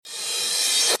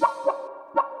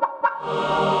The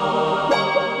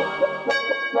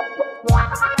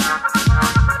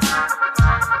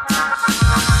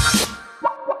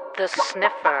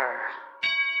Sniffer.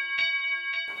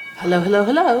 Hello, hello,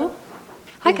 hello.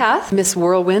 Hi, Cath. Miss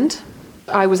Whirlwind.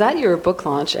 I was at your book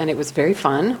launch and it was very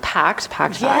fun. Packed.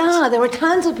 Yeah, there were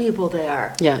tons of people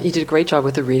there. Yeah, you did a great job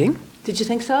with the reading. Did you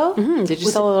think so? Mm-hmm. Did you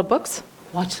sell a lot of books?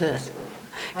 Watch this.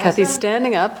 Cathy's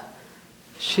standing up.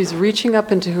 She's reaching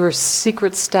up into her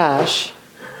secret stash.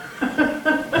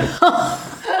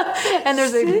 And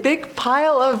there's a big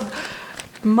pile of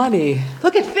money.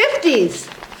 Look at 50s.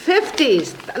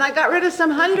 And I got rid of some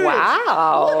hundreds.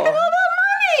 Wow. Look at all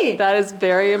that money. That is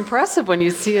very impressive when you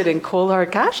see it in cold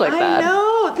hard cash like that. I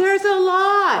know. There's a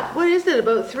lot. What is it,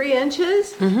 about 3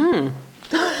 inches? Mm-hmm.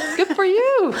 Good for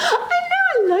you. I know.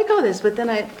 I like all this, but then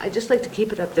I just like to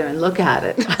keep it up there and look at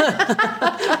it.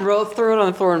 Throw it on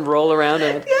the floor and roll around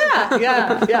in it.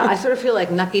 Yeah. I sort of feel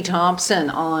like Nucky Thompson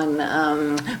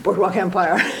on Boardwalk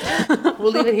Empire.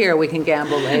 We'll leave it here. We can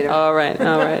gamble later. All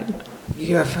right.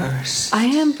 You're first. I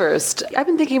am first. I've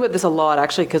been thinking about this a lot,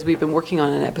 actually, because we've been working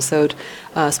on an episode,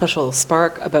 Special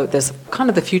Spark, about this, kind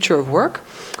of the future of work.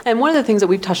 And one of the things that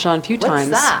we've touched on a few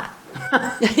times... What's that?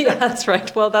 Yeah, that's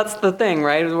right. Well, that's the thing,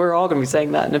 right? We're all going to be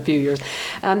saying that in a few years.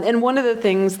 And one of the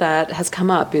things that has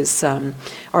come up is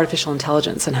artificial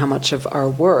intelligence and how much of our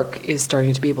work is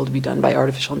starting to be able to be done by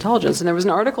artificial intelligence. And there was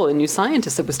an article in New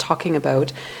Scientist that was talking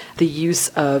about the use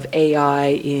of AI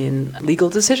in legal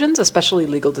decisions, especially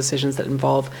legal decisions that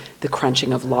involve the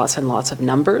crunching of lots and lots of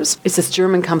numbers. It's this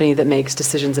German company that makes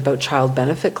decisions about child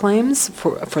benefit claims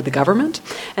for the government.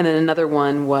 And then another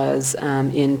one was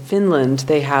in Finland,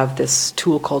 they have this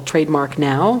tool called Trademark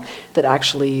Now that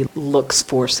actually looks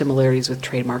for similarities with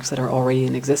trademarks that are already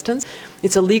in existence.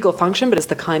 It's a legal function, but it's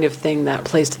the kind of thing that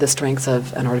plays to the strengths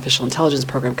of an artificial intelligence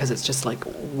program because it's just like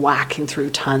whacking through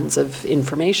tons of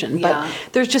information. Yeah.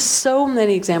 But there's just so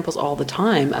many examples all the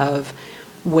time of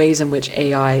ways in which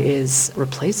AI is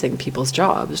replacing people's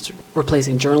jobs,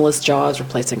 replacing journalists' jobs,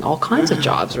 replacing all kinds of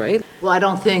jobs, right? Well, I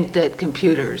don't think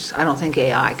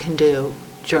AI can do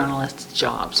journalists'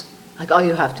 jobs. Like, all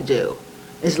you have to do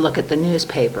is look at the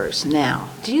newspapers now.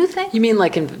 Do you think? You mean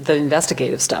like in the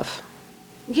investigative stuff?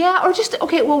 Yeah, or just,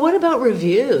 okay, well, what about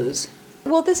reviews?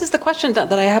 Well, this is the question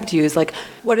that I have to you is like,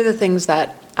 what are the things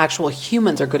that actual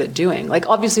humans are good at doing? Like,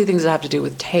 obviously things that have to do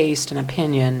with taste and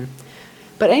opinion,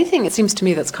 but anything, it seems to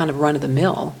me, that's kind of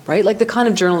run-of-the-mill, right? Like the kind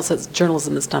of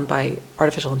journalism that's done by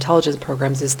artificial intelligence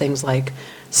programs is things like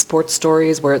sports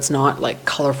stories where it's not like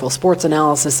colorful sports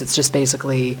analysis. It's just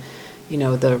basically,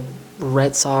 the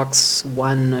Red Sox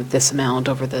won this amount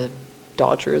over the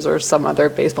Dodgers or some other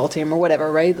baseball team or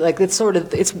whatever, right? Like it's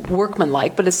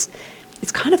workmanlike, but it's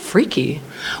kind of freaky.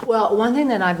 Well, one thing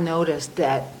that I've noticed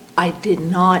that I did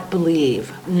not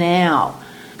believe now,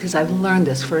 because I've learned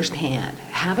this firsthand,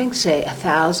 having, say,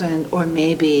 1,000 or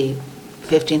maybe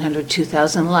 1,500,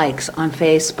 2,000 likes on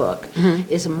Facebook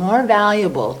is more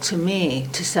valuable to me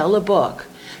to sell a book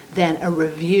than a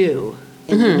review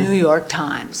in the New York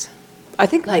Times. I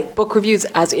think book reviews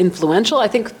as influential. I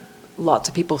think lots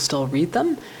of people still read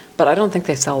them, but I don't think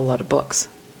they sell a lot of books.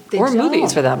 Or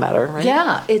movies, for that matter, right?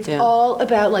 Yeah, it's all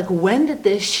about, like, when did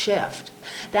this shift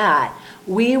that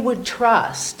we would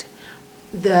trust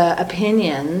the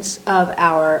opinions of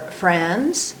our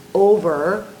friends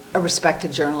over a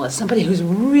respected journalist, somebody who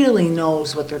really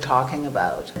knows what they're talking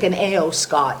about, like an A.O.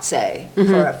 Scott, say,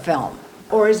 for a film?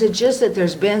 Or is it just that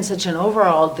there's been such an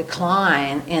overall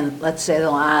decline in, let's say,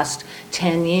 the last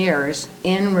 10 years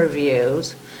in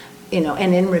reviews,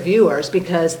 and in reviewers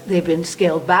because they've been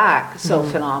scaled back so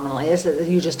phenomenally, is that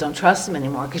you just don't trust them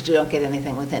anymore because you don't get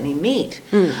anything with any meat.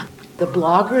 The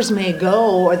bloggers may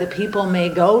go, or the people may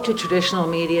go to traditional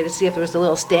media to see if there's a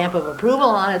little stamp of approval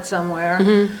on it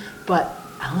somewhere, but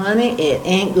honey, it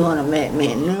ain't gonna make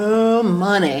me no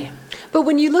money. But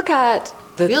when you look at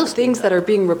the things that are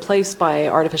being replaced by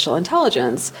artificial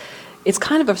intelligence, it's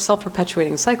kind of a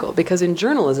self-perpetuating cycle because in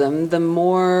journalism, the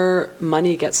more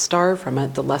money gets starved from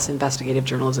it, the less investigative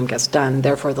journalism gets done.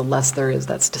 Therefore, the less there is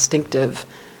that's distinctive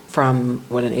from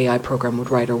what an AI program would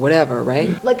write or whatever,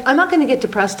 right? Like, I'm not going to get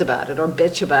depressed about it or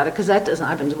bitch about it because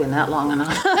I've been doing that long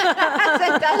enough. I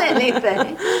haven't done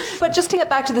anything. But just to get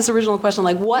back to this original question,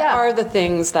 like, what are the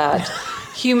things that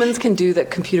humans can do that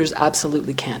computers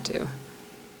absolutely can't do?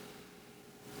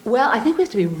 Well, I think we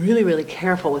have to be really, really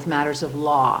careful with matters of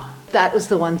law. That was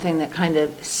the one thing that kind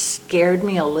of scared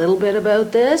me a little bit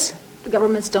about this. The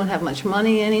governments don't have much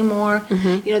money anymore.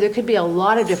 There could be a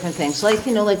lot of different things,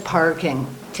 like parking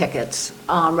tickets,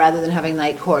 rather than having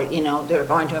night court. They're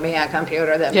going to be a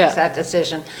computer that makes that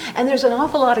decision. And there's an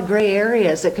awful lot of gray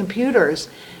areas that computers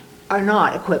are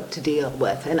not equipped to deal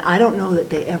with, and I don't know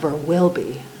that they ever will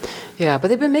be. Yeah, but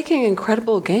they've been making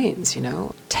incredible gains,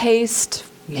 Taste,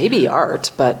 maybe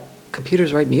art, but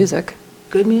computers write music.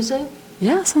 Good music?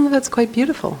 Yeah, some of it's quite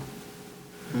beautiful.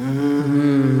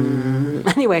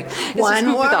 Anyway, it's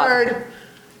one word.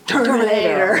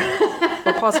 Terminator.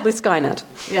 Or possibly Skynet.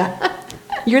 Yeah.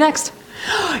 You're next.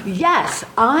 Yes,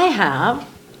 I have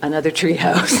another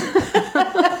treehouse.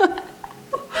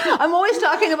 I'm always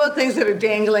talking about things that are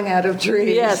dangling out of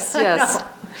trees. Yes, yes.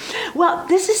 Well,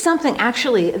 this is something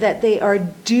actually that they are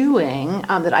doing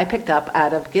that I picked up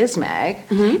out of Gizmag,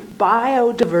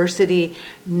 biodiversity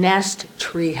nest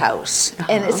treehouse.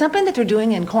 And it's something that they're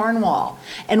doing in Cornwall.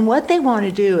 And what they want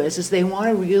to do is they want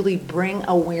to really bring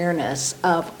awareness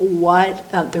of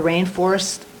what the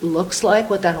rainforest looks like,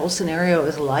 what that whole scenario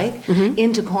is like,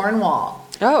 into Cornwall.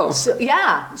 Oh. So,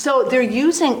 yeah. So they're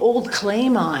using old clay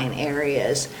mine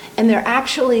areas, and they're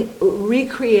actually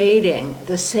recreating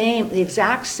the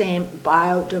exact same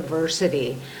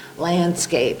biodiversity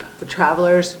landscape for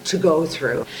travelers to go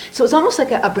through. So it's almost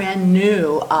like a brand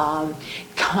new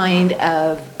kind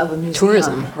of a museum.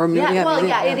 Tourism. Or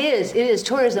it is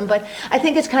tourism, but I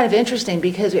think it's kind of interesting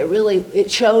because it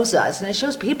shows us, and it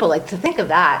shows people, like, to think of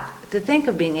that, to think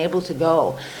of being able to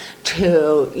go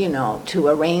to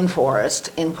a rainforest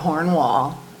in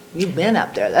Cornwall. You've been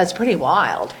up there. That's pretty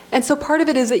wild. And so part of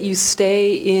it is that you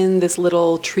stay in this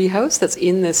little treehouse that's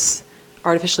in this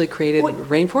artificially created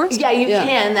rainforest? Yeah, you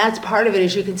can. That's part of it,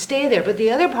 is you can stay there. But the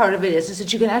other part of it is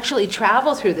that you can actually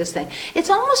travel through this thing.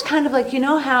 It's almost kind of like,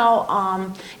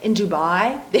 how in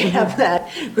Dubai they have that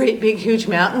great big huge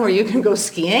mountain where you can go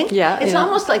skiing? Yeah. It's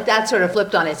almost like that sort of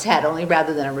flipped on its head, only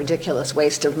rather than a ridiculous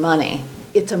waste of money.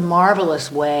 It's a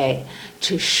marvelous way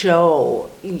to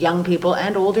show young people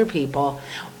and older people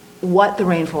what the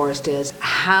rainforest is,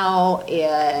 how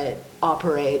it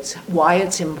operates, why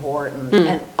it's important,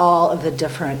 and all of the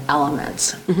different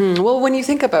elements. Well, when you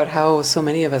think about how so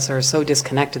many of us are so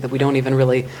disconnected that we don't even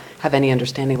really have any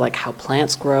understanding, like how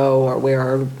plants grow or where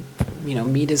our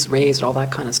meat is raised, all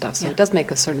that kind of stuff. So it does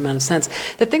make a certain amount of sense.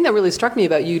 The thing that really struck me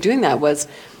about you doing that was,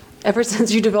 ever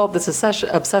since you developed this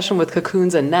obsession with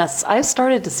cocoons and nests, I've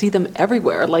started to see them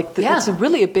everywhere. It's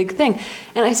really a big thing.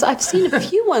 And I've seen a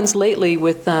few ones lately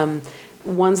with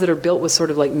ones that are built with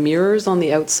sort of like mirrors on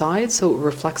the outside, so it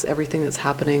reflects everything that's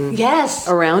happening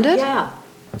around it. Yeah.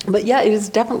 But yeah, it is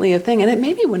definitely a thing. And it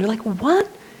made me wonder, what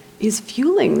is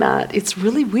fueling that? It's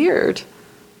really weird.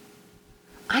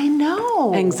 I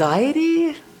know.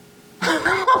 Anxiety?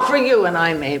 For you and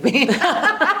I, maybe.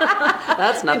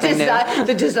 That's nothing new.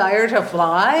 The desire to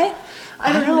fly?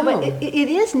 I don't know, but it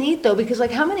is neat, though, because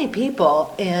how many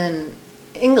people in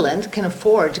England can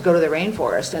afford to go to the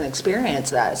rainforest and experience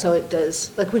that? So it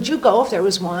does. Would you go if there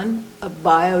was a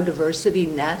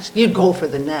biodiversity nest? You'd go for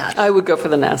the nest. I would go for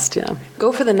the nest, yeah.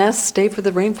 Go for the nest, stay for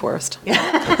the rainforest.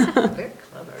 Very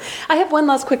clever. I have one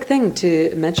last quick thing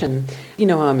to mention. You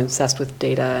know how I'm obsessed with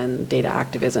data and data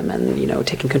activism and,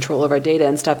 taking control of our data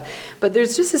and stuff. But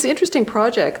there's just this interesting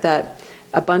project that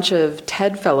a bunch of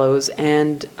TED fellows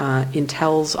and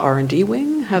Intel's R&D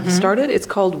wing have started. It's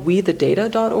called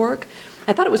wethedata.org.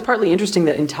 I thought it was partly interesting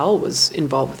that Intel was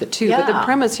involved with it too. Yeah. But the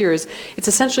premise here is it's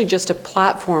essentially just a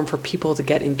platform for people to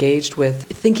get engaged with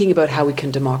thinking about how we can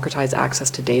democratize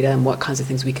access to data and what kinds of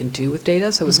things we can do with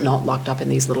data so it's not locked up in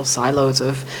these little silos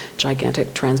of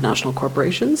gigantic transnational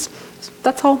corporations. So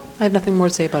that's all. I have nothing more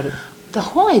to say about it. The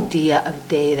whole idea of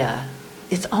data,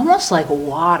 it's almost like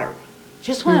water.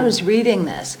 Just when I was reading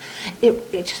this,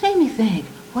 it just made me think,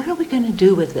 what are we going to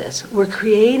do with this? We're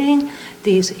creating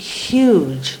these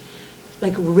huge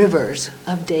rivers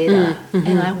of data,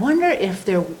 and I wonder if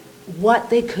what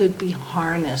they could be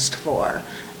harnessed for,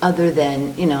 other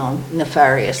than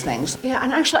nefarious things. Yeah,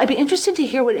 and actually, I'd be interested to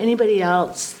hear what anybody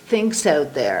else thinks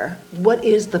out there. What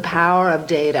is the power of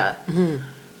data?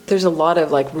 There's a lot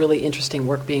of really interesting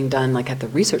work being done at the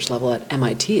research level at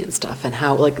MIT and stuff, and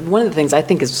how one of the things I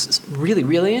think is really,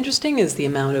 really interesting is the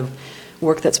amount of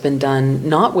work that's been done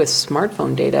not with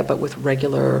smartphone data but with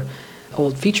regular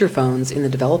old feature phones in the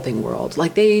developing world.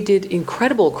 They did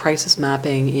incredible crisis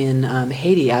mapping in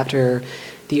Haiti after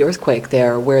the earthquake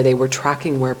there, where they were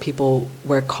tracking where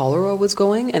cholera was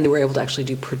going, and they were able to actually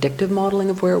do predictive modeling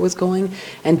of where it was going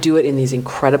and do it in these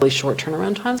incredibly short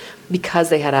turnaround times because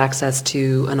they had access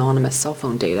to anonymous cell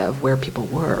phone data of where people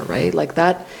were, right?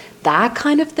 That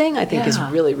kind of thing I think is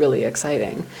really, really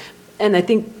exciting. And I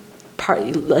think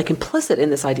implicit in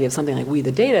this idea of something like We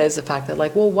the Data is the fact that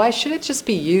why should it just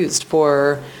be used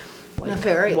for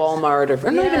Nefarious. Walmart or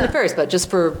not even nefarious, but just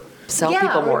for sell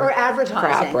people more or advertising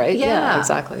crap, right? Yeah,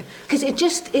 exactly. Because it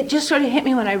just sort of hit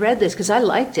me when I read this, because I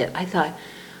liked it. I thought,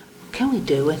 can we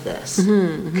do with this?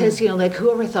 Because, like,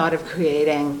 whoever thought of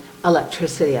creating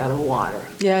electricity out of water?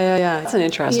 Yeah. It's an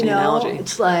interesting analogy.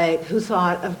 It's like, who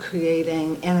thought of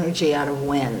creating energy out of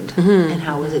wind? And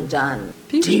how was it done?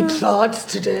 Deep Thoughts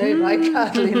Today by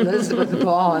Cathi Elizabeth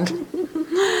Bond.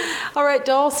 All right,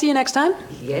 doll, see you next time.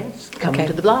 Yes, come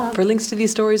to the blog. For links to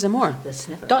these stories and more. The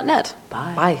Sniffer. .net.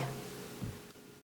 Bye. Bye.